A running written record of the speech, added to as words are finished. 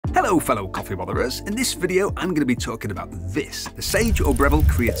Hello fellow coffee botherers, in this video I'm going to be talking about this, the Sage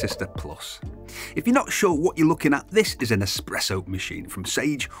Creatista Plus. If you're not sure what you're looking at, this is an espresso machine from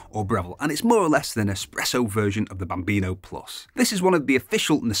Sage and it's more or less the Nespresso version of the Bambino Plus. This is one of the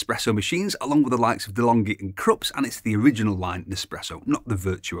official Nespresso machines along with the likes of DeLonghi and Krups, and it's the original line Nespresso, not the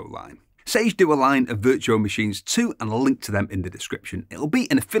Virtuo line. Sage do a line of Virtuo machines too, and I'll link to them in the description. It'll be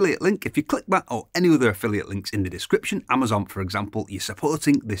an affiliate link. If you click that or any other affiliate links in the description, Amazon for example, you're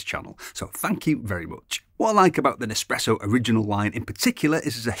supporting this channel, so thank you very much. What I like about the Nespresso original line in particular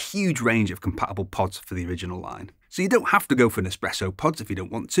is there's a huge range of compatible pods for the original line. So you don't have to go for Nespresso pods if you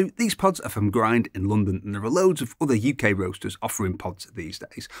don't want to. These pods are from Grind in London, and there are loads of other UK roasters offering pods these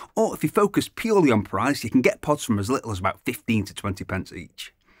days. Or if you focus purely on price, you can get pods from as little as about 15 to 20 pence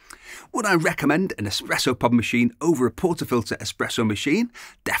each. Would I recommend an espresso pod machine over a portafilter espresso machine?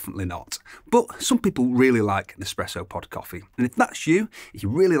 Definitely not. But some people really like Nespresso pod coffee. And if that's you, if you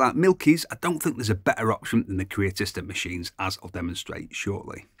really like Milkies, I don't think there's a better option than the Creatista machines, as I'll demonstrate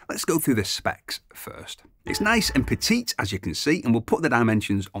shortly. Let's go through the specs first. It's nice and petite, as you can see, and we'll put the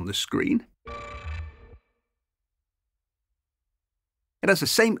dimensions on the screen. It has the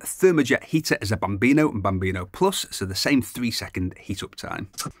same thermojet heater as a Bambino and Bambino Plus, so the same 3-second heat up time.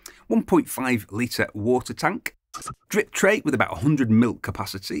 1.5 litre water tank. Drip tray with about 100 ml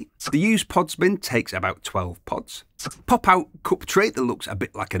capacity. The used pods bin takes about 12 pods. Pop-out cup tray that looks a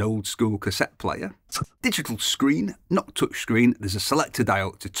bit like an old school cassette player. Digital screen, not touch screen, there's a selector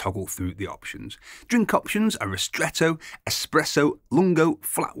dial to toggle through the options. Drink options are ristretto, espresso, lungo,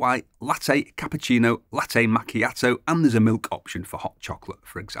 flat white, latte, cappuccino, latte macchiato, and there's a milk option for hot chocolate,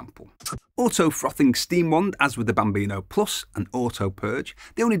 for example. Auto frothing steam wand, as with the Bambino Plus, and auto purge.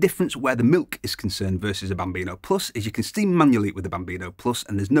 The only difference where the milk is concerned versus a Bambino Plus is you can steam manually with the Bambino Plus,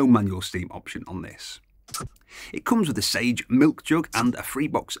 and there's no manual steam option on this. It comes with a Sage milk jug and a free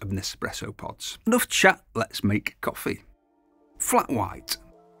box of Nespresso pods. Enough chat, let's make coffee. Flat white.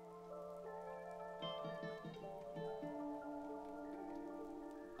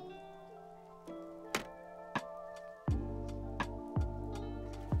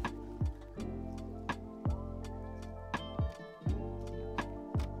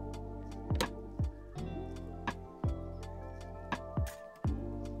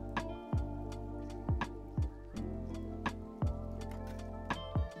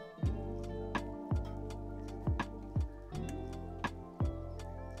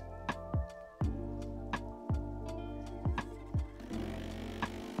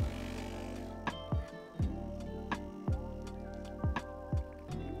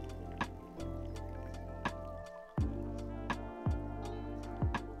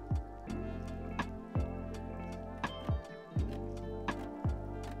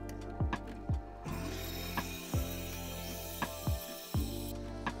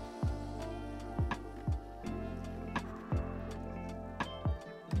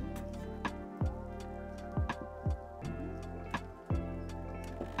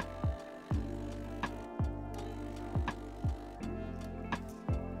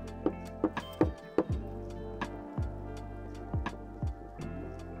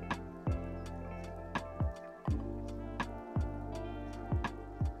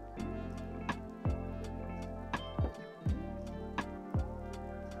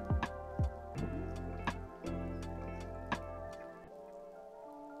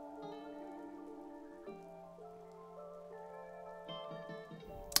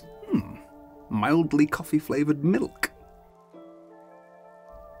 Mildly coffee flavoured milk.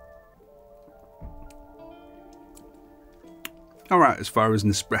 Alright, as far as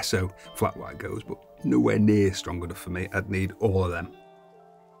Nespresso flat white goes, but nowhere near strong enough for me. I'd need all of them.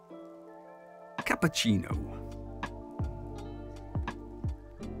 Cappuccino.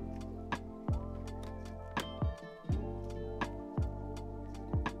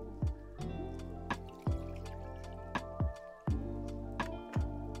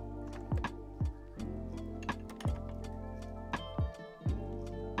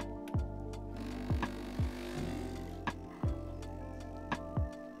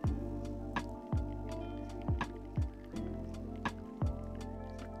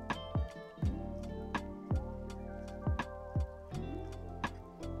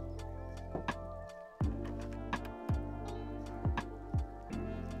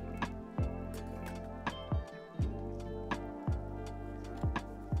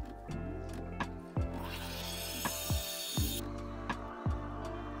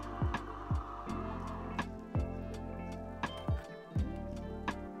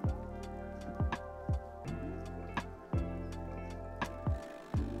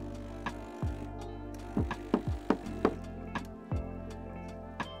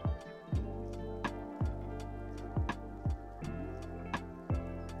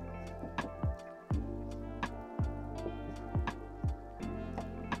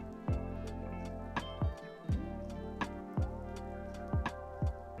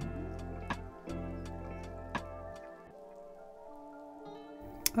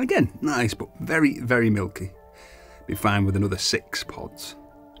 Again, nice, but very, very milky. Be fine with another 6 pods.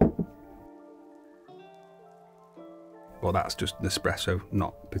 Well, that's just Nespresso,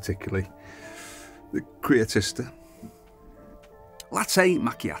 not particularly the Creatista. Latte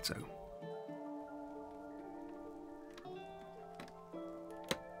macchiato.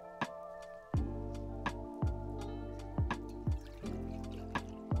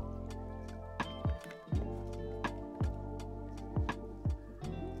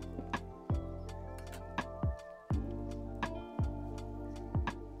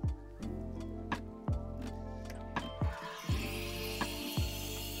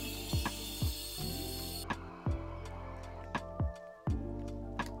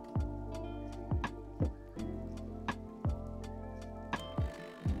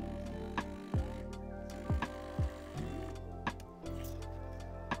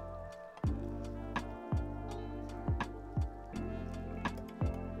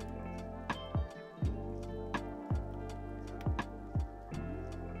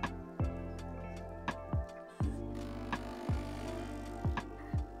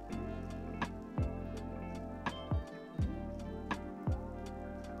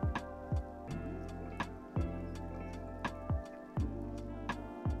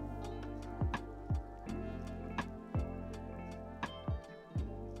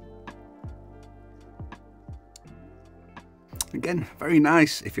 Again, very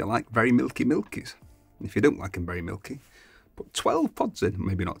nice if you like very milky Milkies. If you don't like them very milky, put 12 pods in.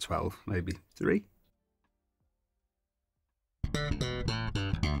 Maybe not 12, maybe 3.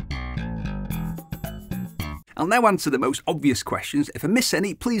 I'll now answer the most obvious questions. If I miss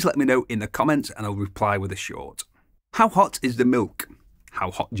any, please let me know in the comments and I'll reply with a short. How hot is the milk? How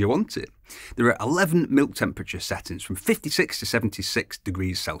hot do you want it? There are 11 milk temperature settings from 56 to 76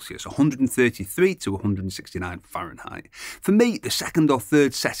 degrees Celsius, 133 to 169 Fahrenheit. For me, the second or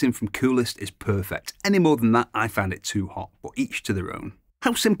third setting from coolest is perfect. Any more than that, I find it too hot, but each to their own.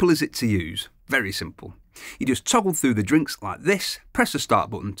 How simple is it to use? Very simple. You just toggle through the drinks like this, press the start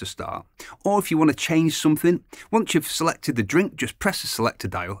button to start. Or if you want to change something, once you've selected the drink, just press the selector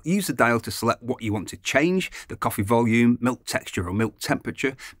dial. Use the dial to select what you want to change, the coffee volume, milk texture or milk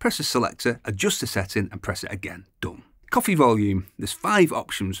temperature. Press the selector, adjust the setting and press it again. Done. Coffee volume. There's 5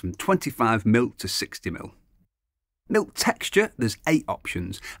 options from 25ml to 60ml. Milk texture, there's 8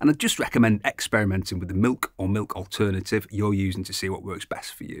 options, and I'd just recommend experimenting with the milk or milk alternative you're using to see what works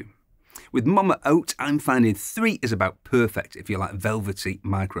best for you. With Mama Oat, I'm finding 3 is about perfect if you like velvety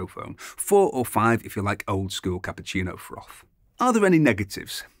microfoam, 4 or 5 if you like old school cappuccino froth. Are there any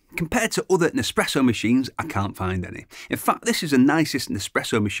negatives? Compared to other Nespresso machines, I can't find any. In fact, this is the nicest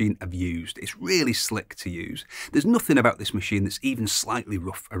Nespresso machine I've used. It's really slick to use. There's nothing about this machine that's even slightly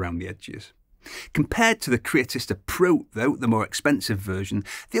rough around the edges. Compared to the Creatista Pro, though, the more expensive version,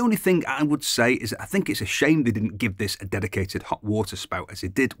 the only thing I would say is that I think it's a shame they didn't give this a dedicated hot water spout as they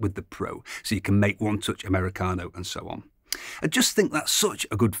did with the Pro, so you can make one-touch Americano and so on. I just think that's such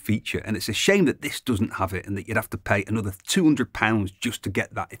a good feature, and it's a shame that this doesn't have it and that you'd have to pay another £200 just to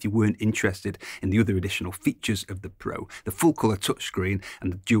get that if you weren't interested in the other additional features of the Pro, the full colour touchscreen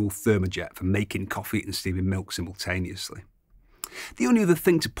and the dual thermojet for making coffee and steaming milk simultaneously. The only other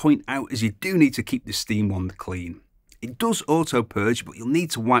thing to point out is you do need to keep the steam wand clean. It does auto-purge, but you'll need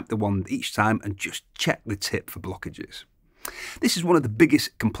to wipe the wand each time and just check the tip for blockages. This is one of the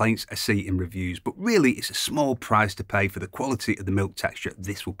biggest complaints I see in reviews, but really it's a small price to pay for the quality of the milk texture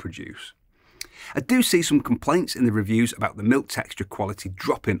this will produce. I do see some complaints in the reviews about the milk texture quality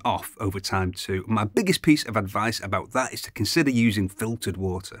dropping off over time too. My biggest piece of advice about that is to consider using filtered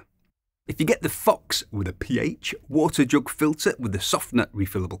water. If you get the Fox with a pH, water jug filter with the softener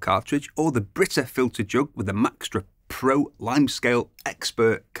refillable cartridge, or the Brita filter jug with the Maxtra Pro Limescale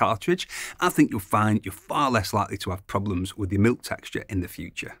Expert cartridge, I think you'll find you're far less likely to have problems with your milk texture in the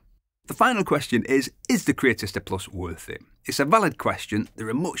future. The final question is the Creatista Plus worth it? It's a valid question. There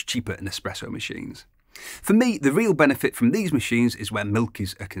are much cheaper Nespresso machines. For me, the real benefit from these machines is where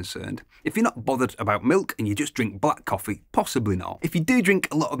Milkies are concerned. If you're not bothered about milk and you just drink black coffee, possibly not. If you do drink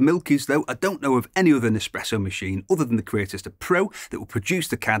a lot of Milkies though, I don't know of any other Nespresso machine other than the Creatista Pro that will produce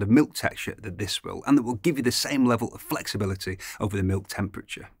the kind of milk texture that this will, and that will give you the same level of flexibility over the milk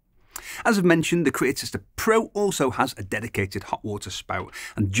temperature. As I've mentioned, the Creatista Pro also has a dedicated hot water spout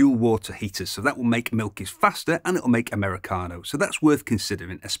and dual water heaters, so that will make Milkies faster and it'll make Americano, so that's worth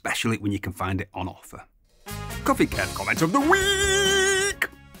considering, especially when you can find it on offer. Coffee Ken comment of the week!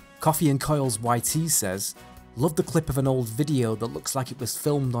 Coffee and Coils YT says, love the clip of an old video that looks like it was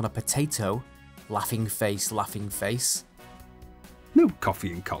filmed on a potato. Laughing face, laughing face. No,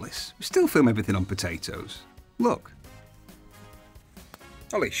 Coffee and Collis. We still film everything on potatoes. Look.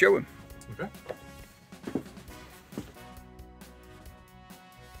 Ollie, show him. Okay.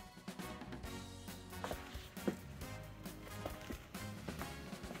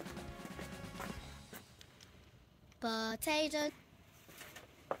 Potato.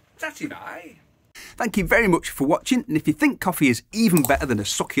 Tatty bye. Thank you very much for watching, and if you think coffee is even better than a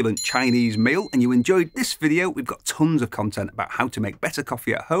succulent Chinese meal and you enjoyed this video, we've got tons of content about how to make better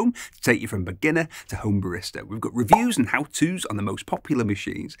coffee at home to take you from beginner to home barista. We've got reviews and how-tos on the most popular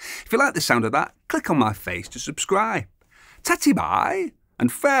machines. If you like the sound of that, click on my face to subscribe. Tatty bye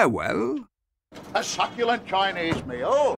and farewell. A succulent Chinese meal.